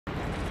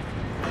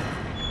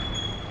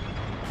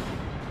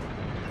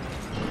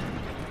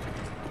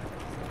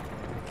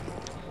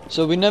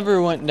So we never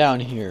went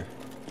down here.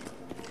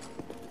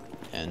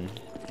 And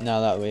now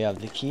that we have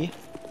the key,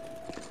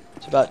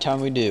 it's about time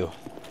we do.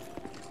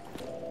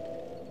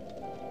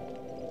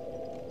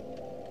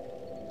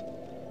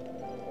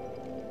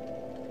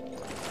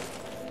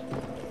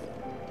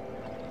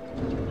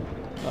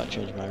 I'll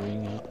change my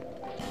ring out.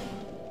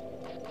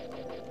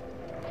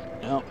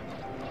 No,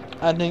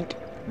 I think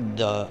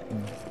the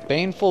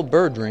baneful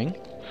bird ring,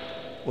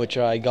 which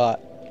I got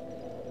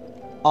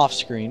off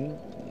screen,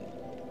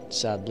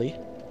 sadly.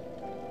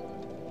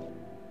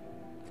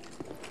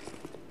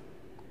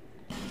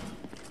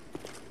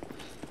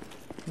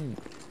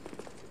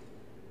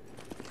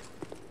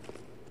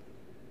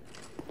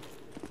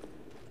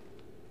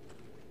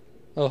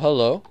 Oh,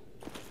 hello.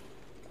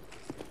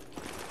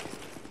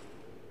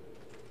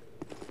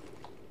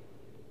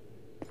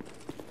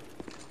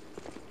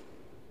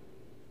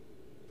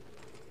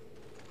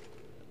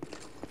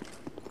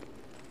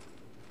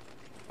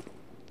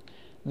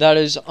 That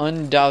is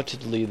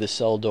undoubtedly the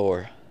cell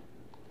door.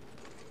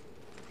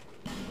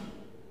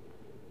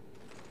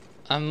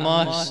 I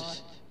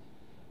must.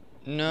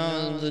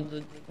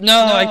 No,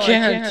 I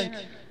can't.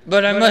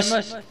 But I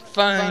must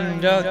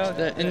find out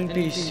the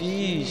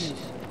NPCs.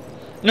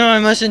 No, I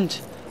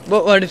mustn't.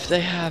 But what if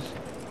they have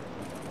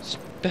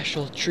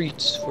special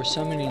treats for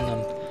summoning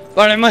them?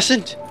 But I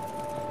mustn't.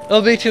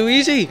 It'll be too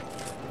easy.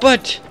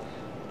 But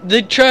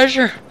the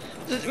treasure.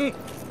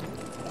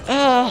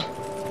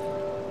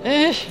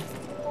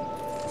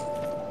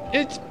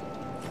 It's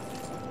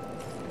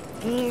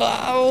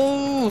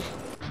no.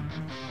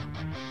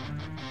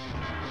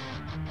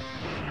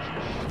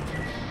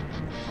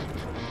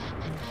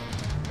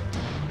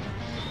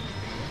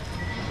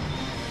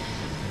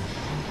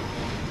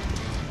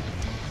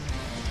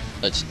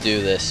 Let's do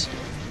this.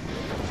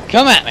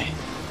 Come at me.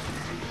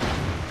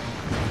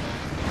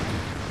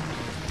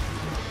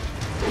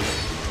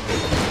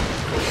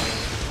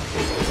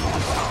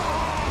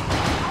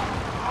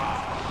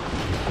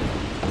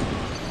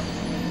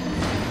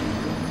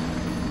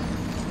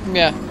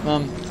 Yeah,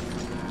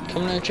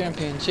 coming to the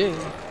champions, yeah.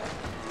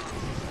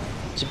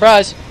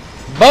 Surprise!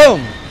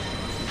 Boom!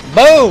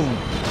 Boom!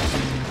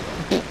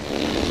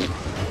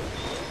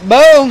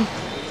 Boom!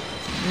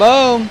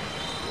 Boom!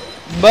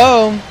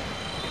 Boom!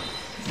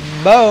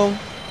 Boom!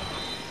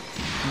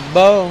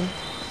 Boom!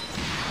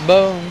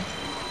 Boom!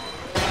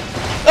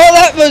 Oh,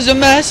 that was a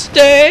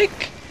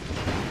mistake!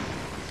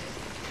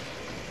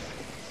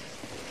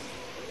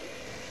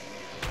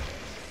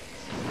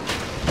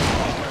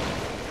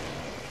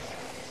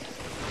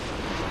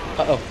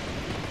 Uh-oh.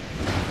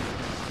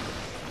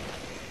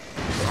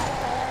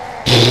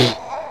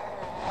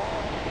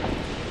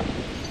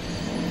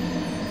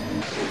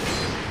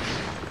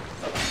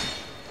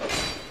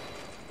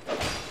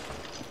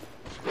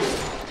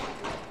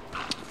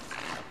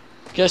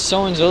 Guess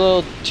someone's a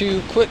little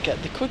too quick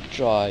at the quick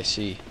draw, I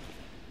see.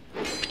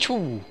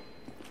 Pachoo.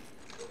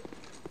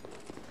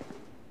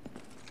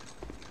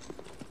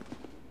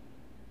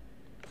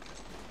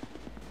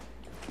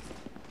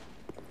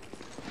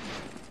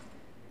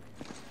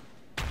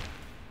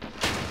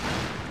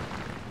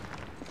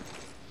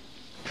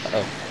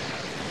 Uh-oh.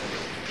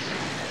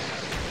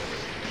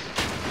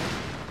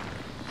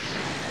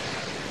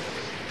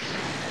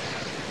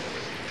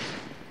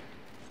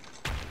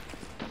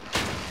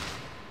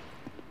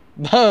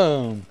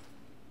 Boom!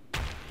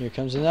 Here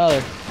comes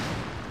another.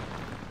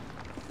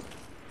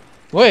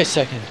 Wait a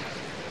second.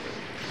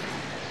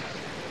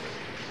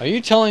 Are you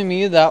telling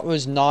me that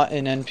was not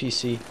an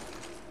NPC?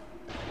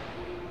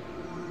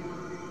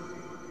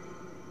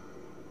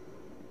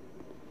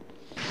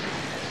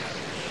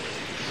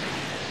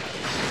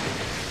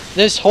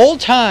 This whole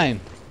time,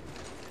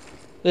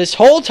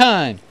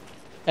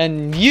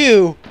 and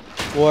you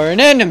were an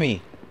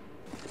enemy.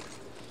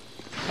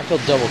 I feel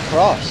double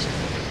crossed.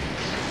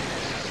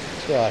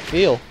 That's what I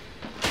feel.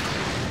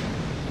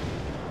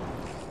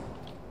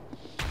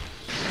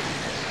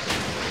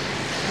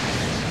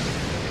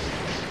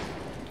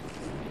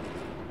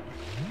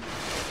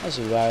 That's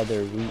a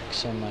rather weak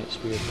sunlight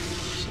spirit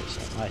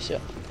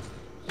myself.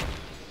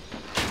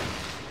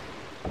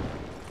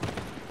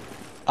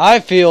 I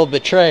feel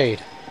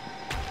betrayed.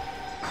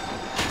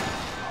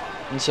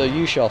 And so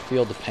you shall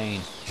feel the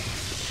pain.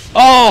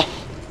 Oh!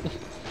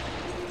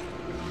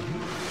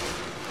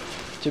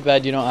 Too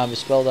bad you don't have a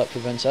spell that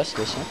prevents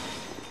Estus, huh?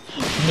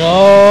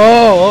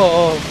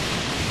 No!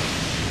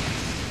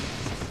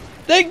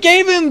 They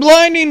gave him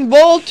blinding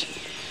bolt!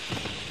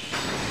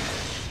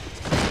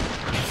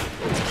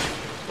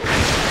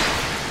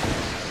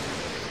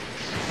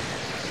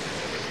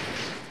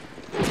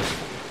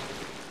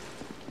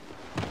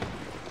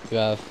 You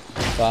have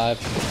 5,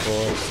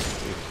 4,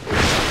 3.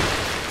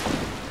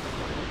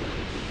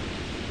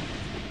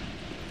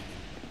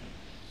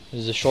 This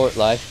is a short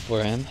life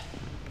for him.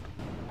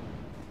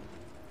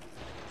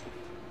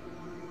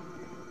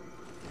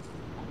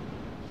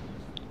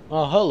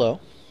 Oh, hello.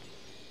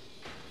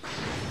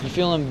 You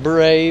feeling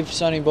brave,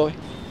 sonny boy?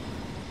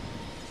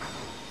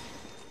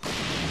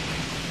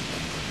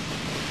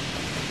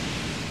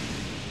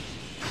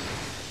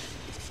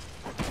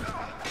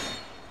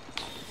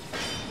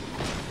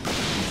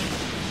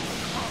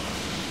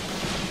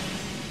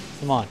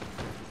 Come on.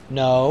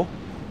 No.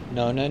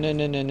 No, no, no,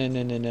 no, no, no,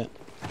 no, no, no.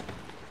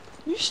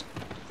 You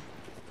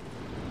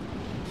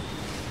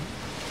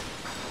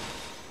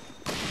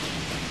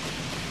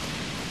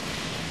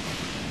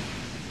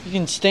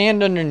can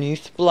stand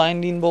underneath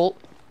blinding bolt.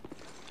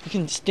 You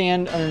can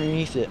stand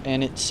underneath it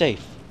and it's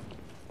safe.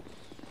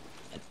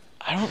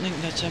 I don't think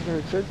that's ever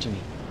occurred to me.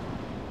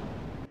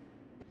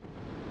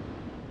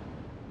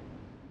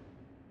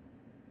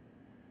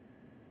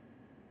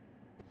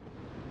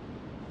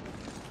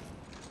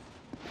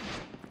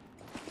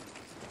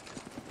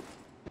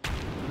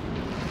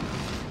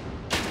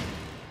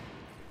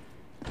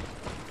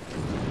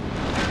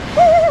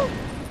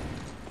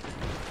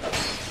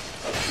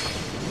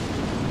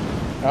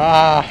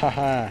 Ah ha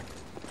ha.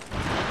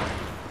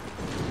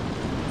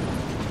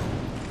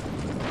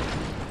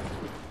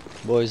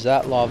 Boys,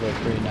 that lava is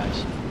pretty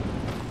nice.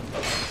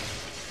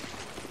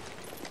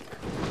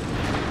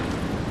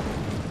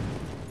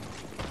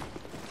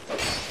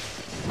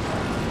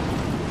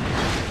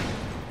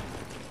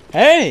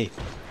 Hey!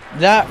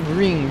 That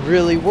ring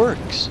really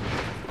works.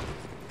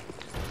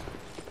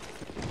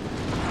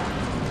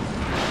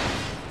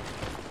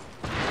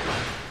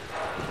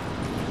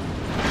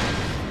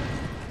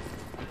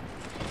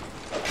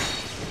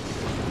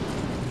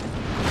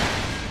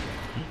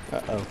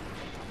 Uh-oh.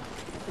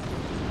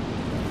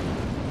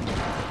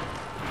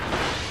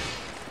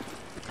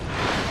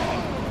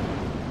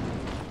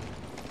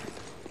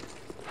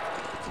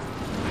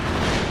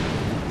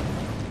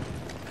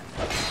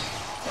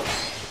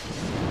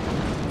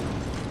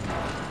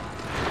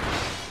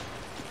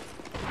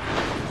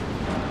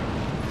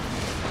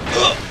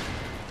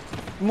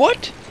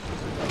 What?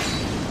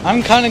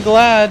 I'm kind of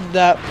glad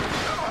that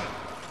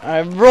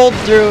I rolled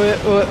through it.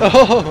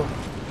 Oh!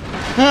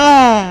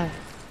 Ah!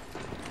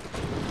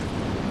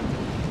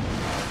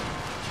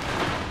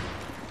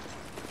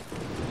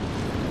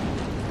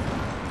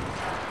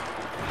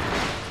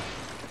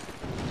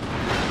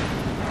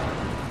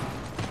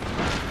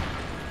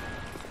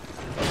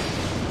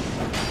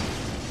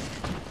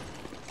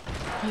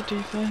 The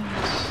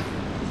defense.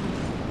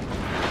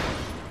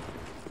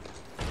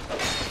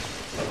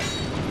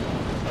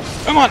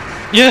 Come on!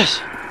 Yes!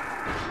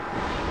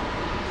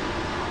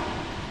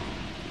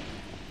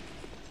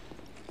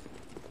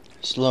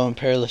 Slow and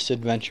perilous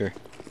adventure.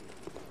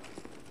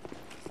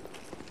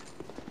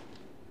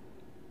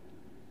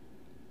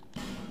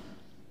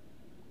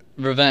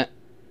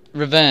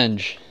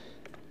 Revenge.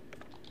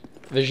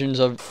 Visions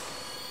of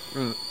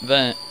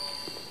revenge.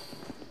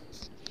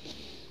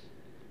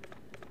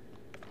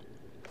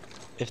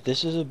 If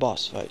this is a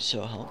boss fight,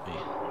 so help me.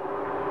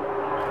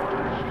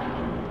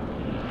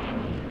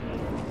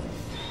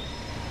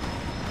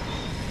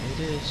 It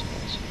is.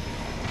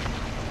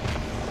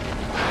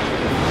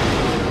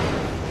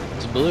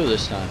 It's blue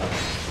this time.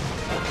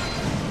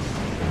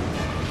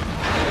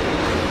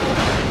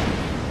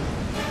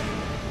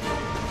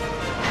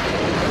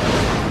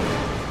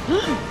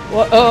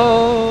 What?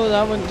 Oh,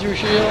 that went through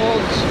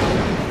shields.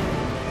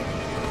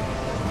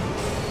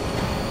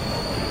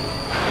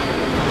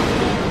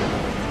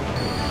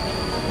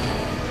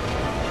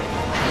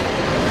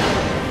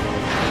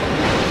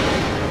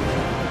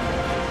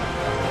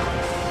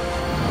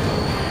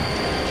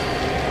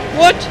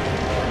 What?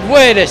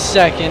 Wait a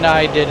second,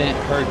 I didn't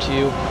hurt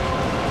you.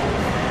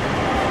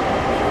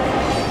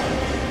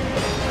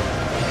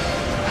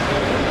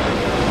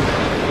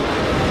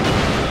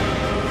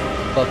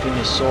 Buffing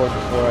his sword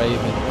before I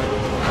even...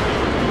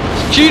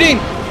 It's cheating!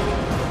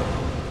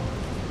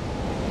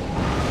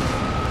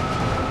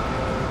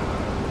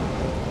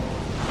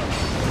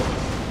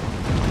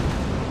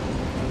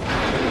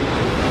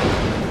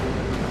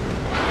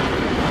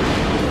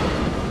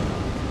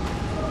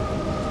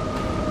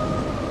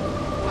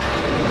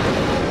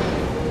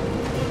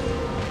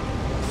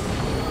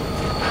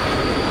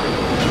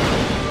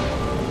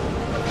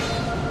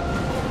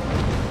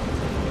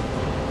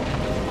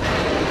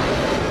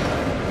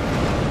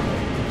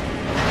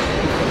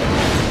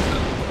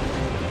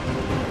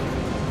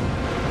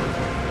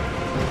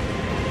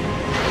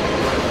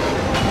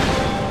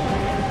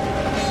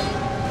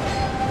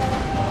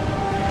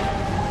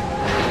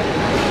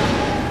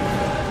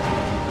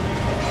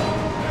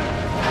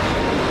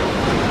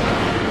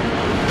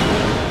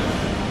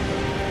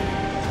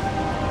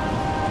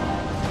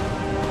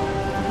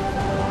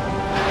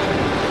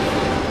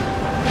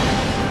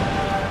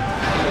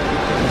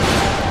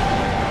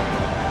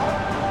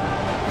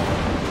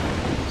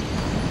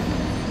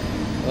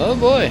 Oh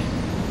boy.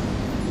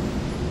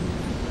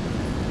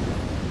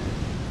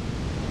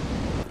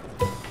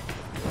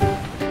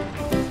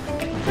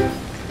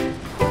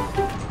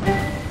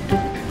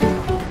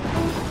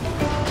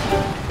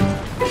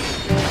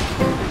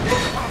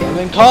 I've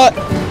been caught.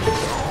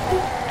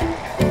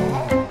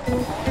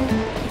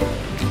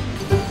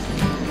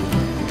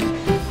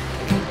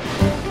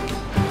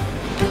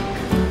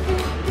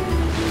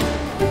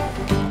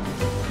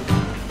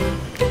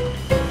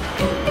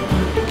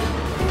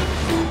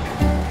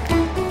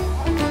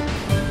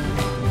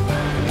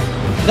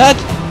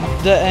 That's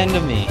the end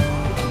of me.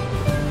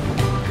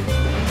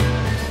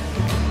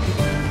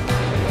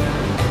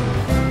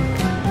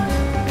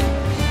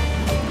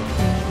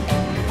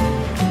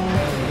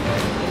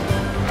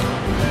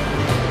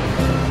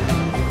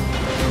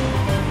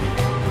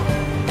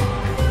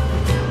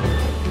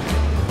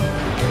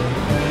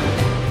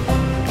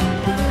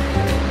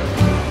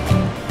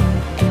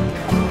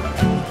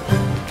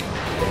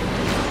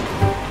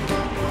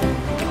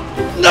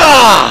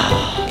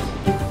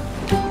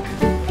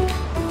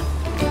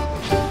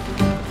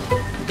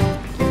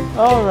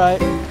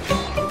 alright.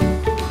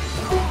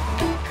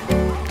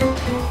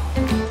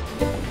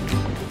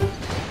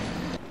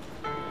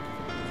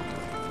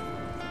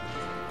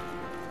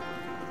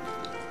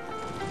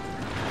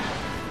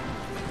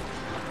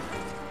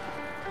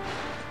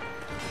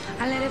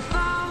 I let it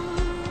fall,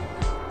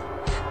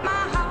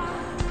 my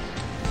heart,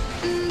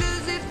 and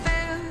as it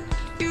fell,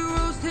 you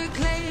rose to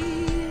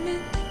claim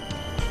it.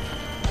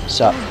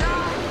 What's up?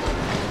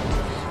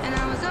 And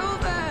I was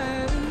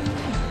over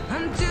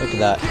until Look at you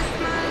that. kissed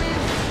my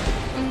lips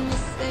and you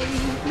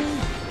saved me.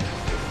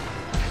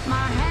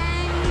 My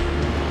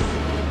hands,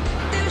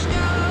 they're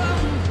strong,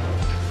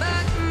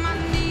 but my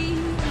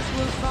knees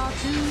were far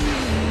too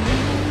weak.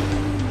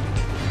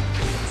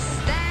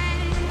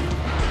 Stand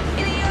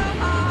in your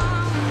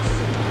arms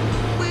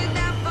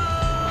without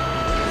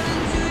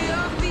falling to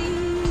your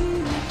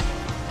feet.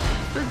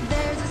 But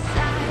there's a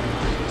side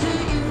to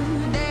you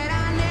that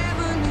I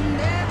never knew.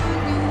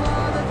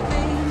 All the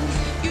things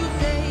you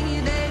say,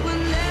 they were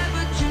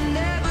never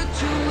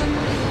true, and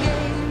the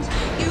games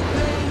you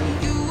play,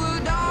 you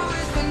would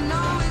always win,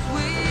 always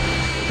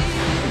win.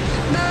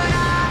 But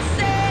I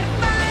set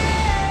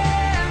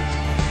fire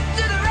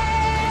to the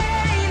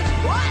rain,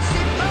 watched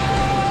it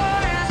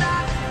pour as I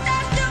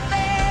touched your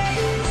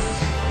face.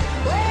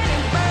 When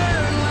it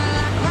burned, while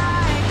I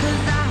cried,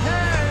 'cause I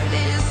heard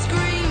it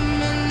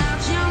screaming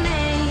out your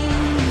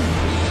name,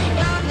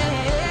 your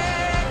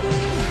name.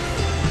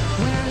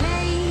 When I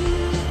lay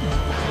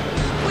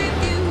with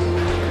you,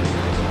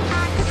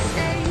 I could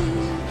stay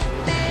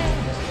there,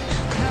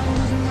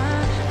 close my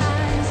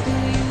eyes,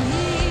 feel you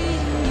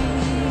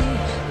here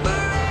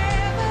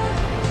forever.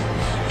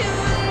 You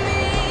and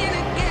me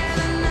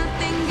together,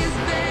 nothing is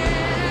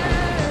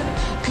better.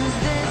 'Cause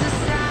there's a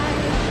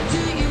side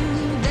to you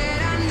that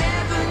I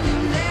never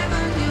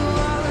knew.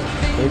 All the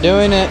things We're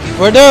doing it.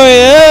 We're doing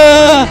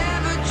it.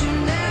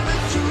 never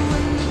true,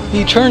 and the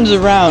He turns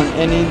around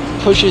and he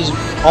pushes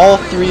all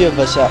three of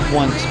us at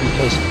once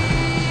because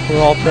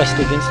we're all pressed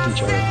against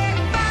each other.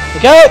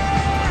 Look out!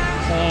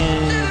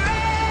 And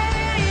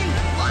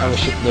I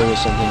wish there was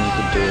something you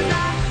could do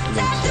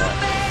against that.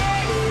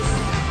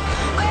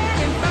 when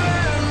it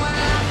burned, while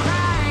I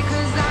cried,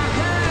 'cause I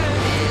heard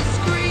it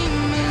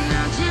screaming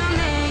out your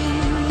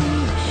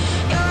name,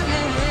 your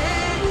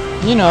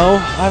name. You know,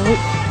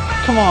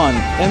 come on,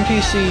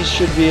 NPCs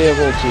should be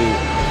able to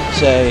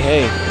say,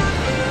 hey,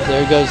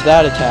 there goes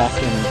that attack,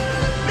 and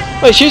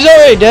wait, she's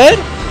already dead?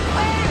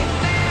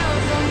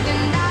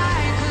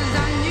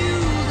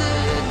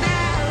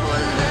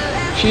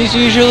 She's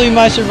usually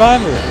my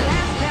survivor.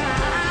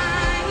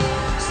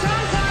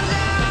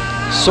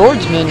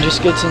 Swordsman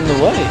just gets in the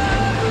way.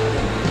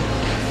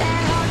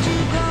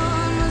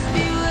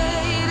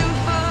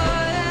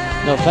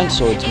 No offense,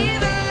 swordsman.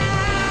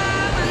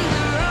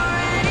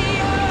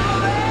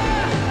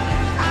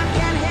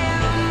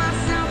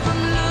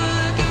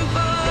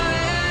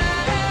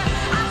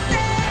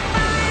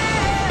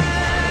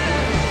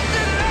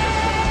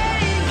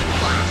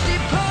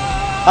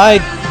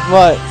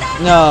 What?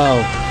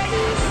 No.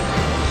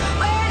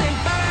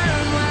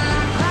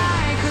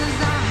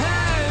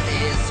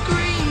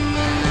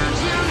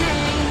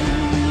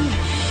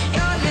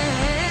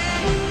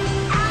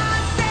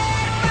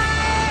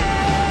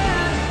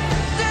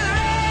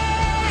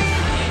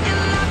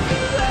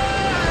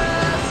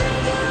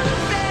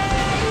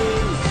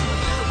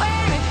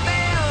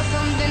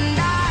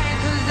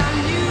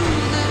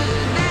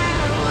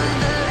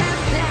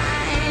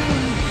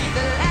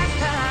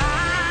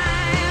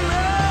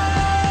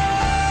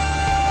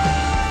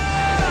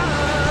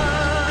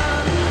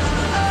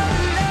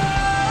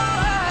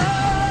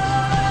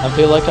 I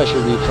feel like I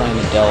should be playing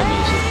Adele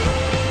music.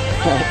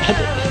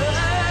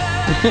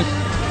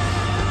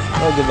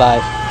 Oh,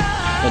 goodbye,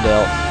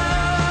 Adele.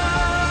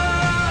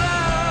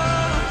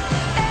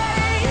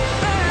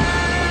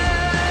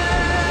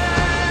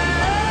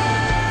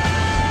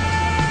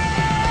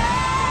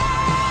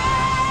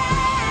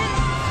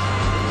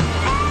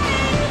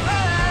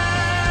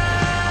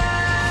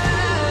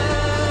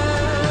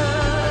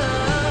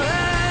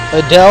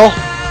 Adele,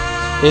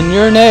 in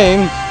your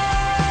name,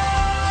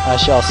 I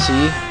shall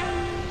see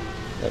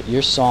that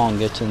your song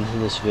gets into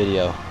this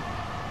video.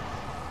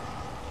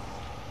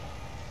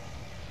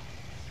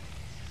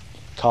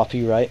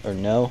 Copyright or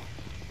no?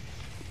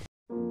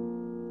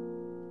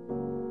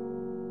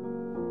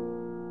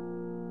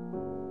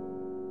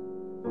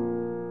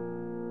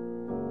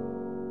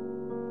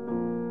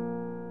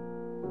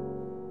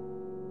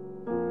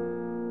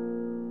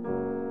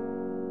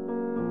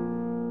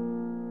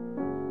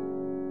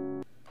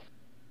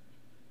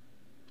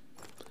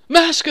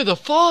 Mask of the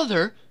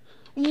Father?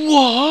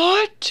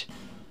 What?